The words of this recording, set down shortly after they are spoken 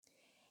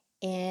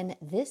In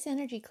this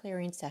energy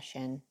clearing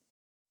session,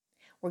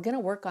 we're going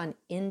to work on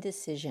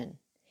indecision.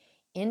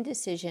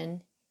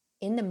 Indecision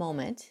in the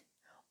moment,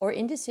 or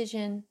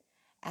indecision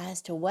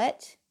as to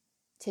what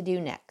to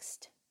do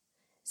next.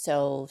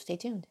 So stay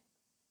tuned.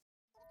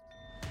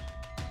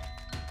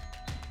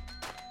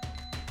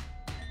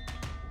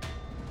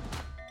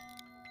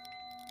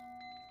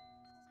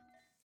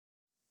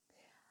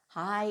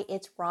 Hi,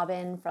 it's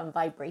Robin from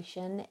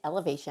Vibration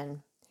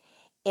Elevation,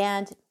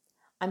 and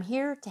I'm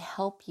here to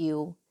help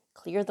you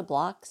clear the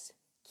blocks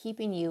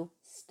keeping you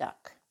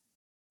stuck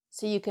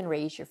so you can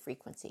raise your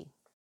frequency.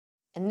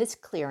 And this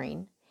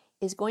clearing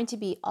is going to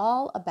be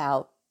all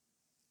about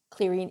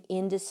clearing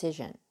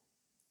indecision.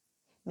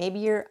 Maybe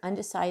you're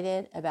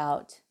undecided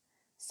about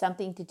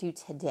something to do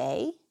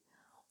today,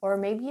 or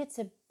maybe it's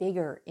a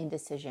bigger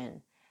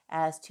indecision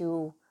as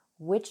to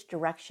which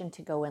direction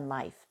to go in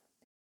life.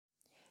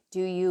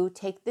 Do you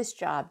take this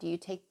job? Do you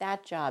take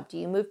that job? Do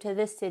you move to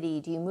this city?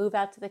 Do you move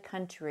out to the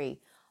country?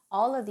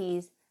 All of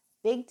these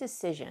big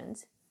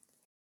decisions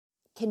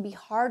can be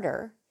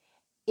harder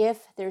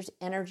if there's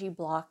energy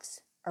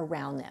blocks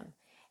around them.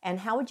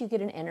 And how would you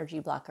get an energy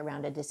block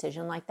around a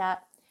decision like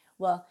that?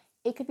 Well,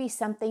 it could be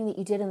something that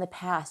you did in the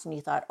past and you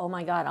thought, oh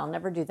my God, I'll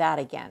never do that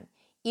again.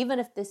 Even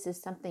if this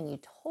is something you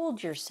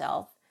told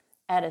yourself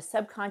at a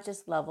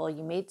subconscious level,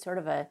 you made sort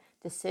of a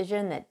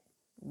decision that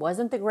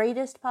wasn't the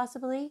greatest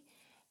possibly,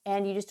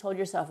 and you just told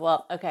yourself,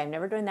 well, okay, I'm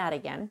never doing that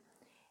again.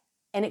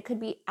 And it could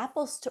be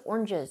apples to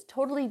oranges,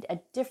 totally a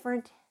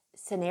different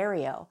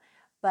scenario,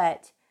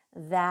 but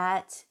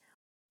that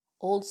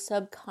old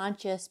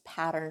subconscious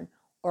pattern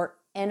or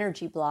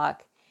energy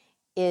block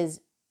is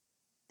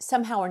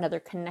somehow or another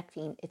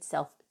connecting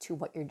itself to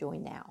what you're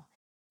doing now.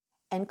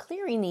 And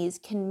clearing these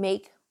can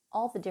make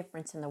all the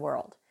difference in the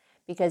world,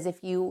 because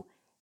if you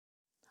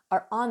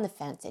are on the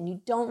fence and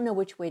you don't know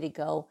which way to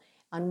go,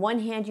 on one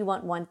hand you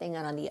want one thing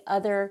and on the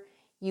other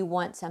you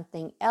want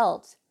something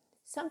else,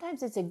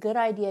 sometimes it's a good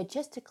idea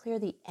just to clear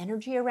the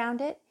energy around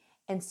it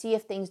and see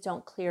if things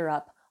don't clear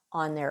up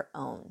on their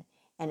own.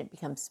 And it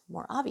becomes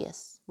more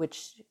obvious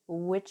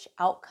which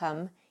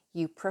outcome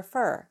you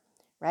prefer,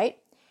 right?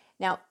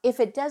 Now, if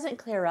it doesn't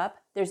clear up,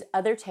 there's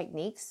other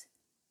techniques.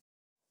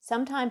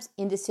 Sometimes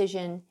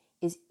indecision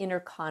is inner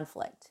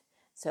conflict.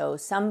 So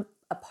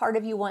a part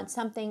of you wants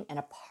something and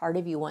a part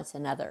of you wants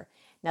another.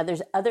 Now,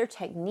 there's other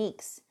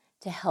techniques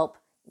to help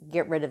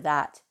get rid of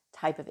that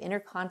type of inner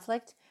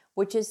conflict,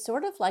 which is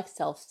sort of like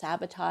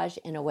self-sabotage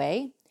in a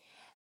way.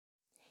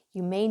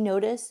 You may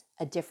notice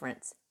a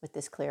difference with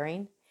this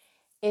clearing.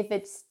 If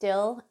it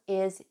still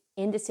is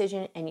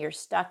indecision and you're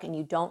stuck and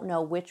you don't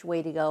know which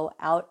way to go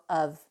out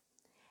of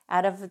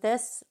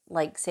this,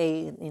 like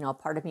say, a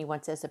part of me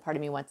wants this, a part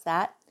of me wants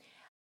that,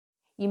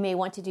 you may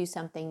want to do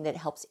something that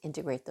helps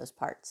integrate those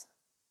parts.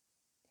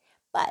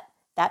 But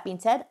that being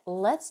said,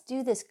 let's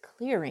do this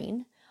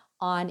clearing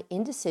on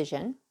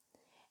indecision.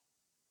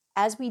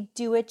 As we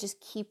do it,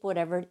 just keep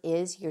whatever it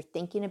is you're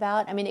thinking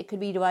about. I mean, it could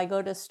be, do I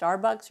go to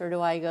Starbucks or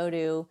do I go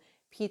to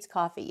Pete's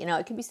Coffee?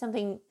 It could be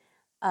something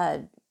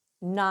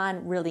not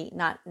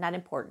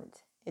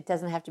important. It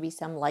doesn't have to be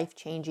some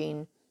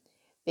life-changing,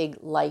 big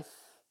life,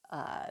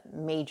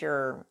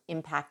 major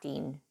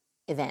impacting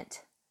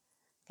event.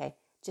 Okay,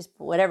 just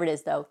whatever it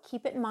is though,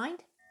 keep it in mind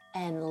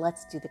and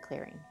let's do the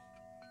clearing.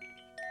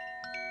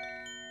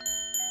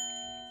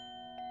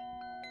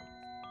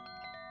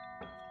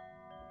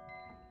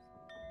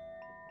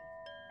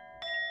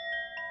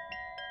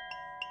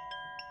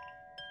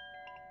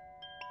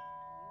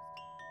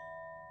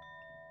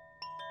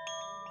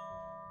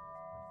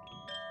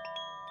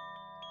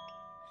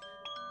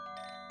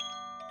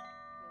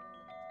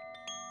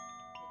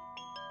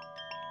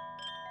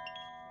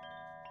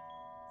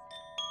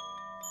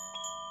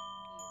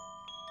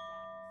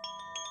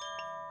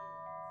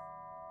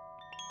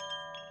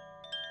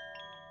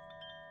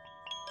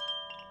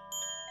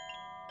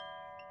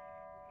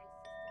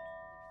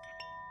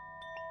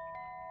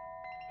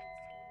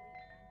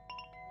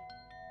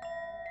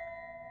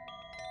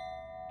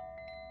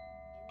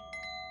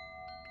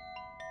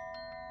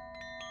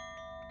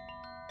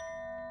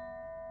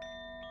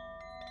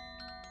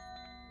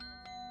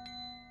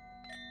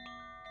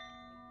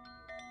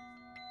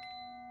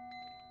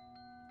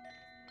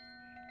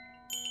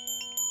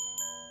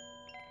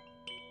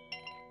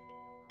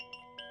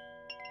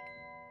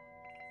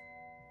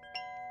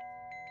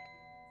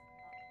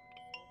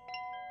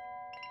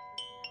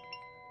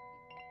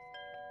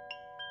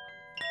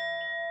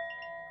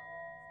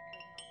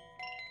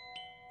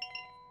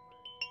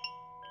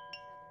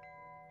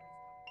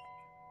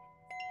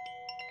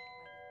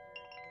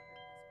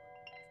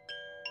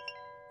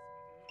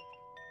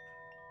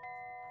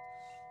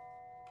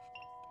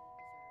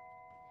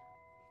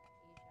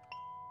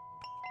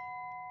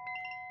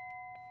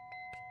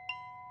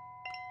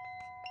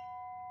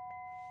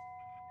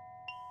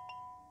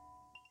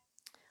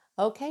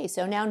 Okay,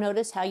 so now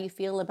notice how you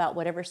feel about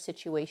whatever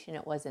situation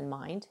it was in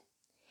mind.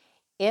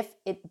 If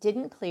it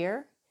didn't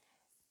clear,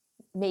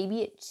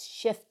 maybe it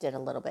shifted a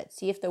little bit.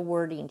 See if the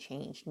wording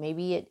changed.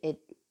 Maybe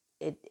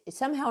it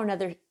somehow or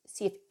another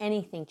see if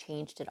anything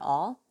changed at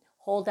all.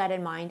 Hold that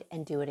in mind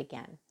and do it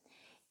again.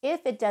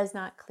 If it does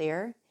not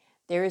clear,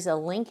 there is a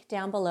link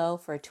down below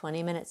for a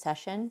 20-minute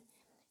session,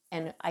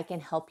 and I can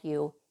help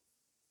you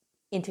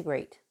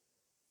integrate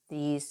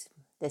this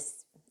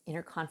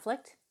inner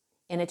conflict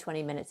in a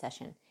 20-minute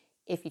session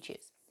if you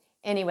choose.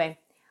 Anyway,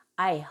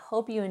 I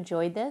hope you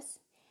enjoyed this.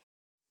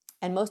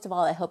 And most of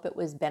all, I hope it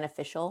was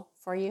beneficial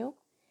for you.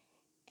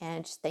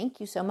 And thank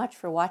you so much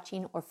for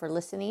watching or for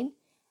listening.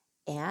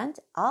 And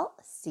I'll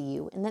see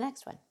you in the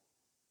next one.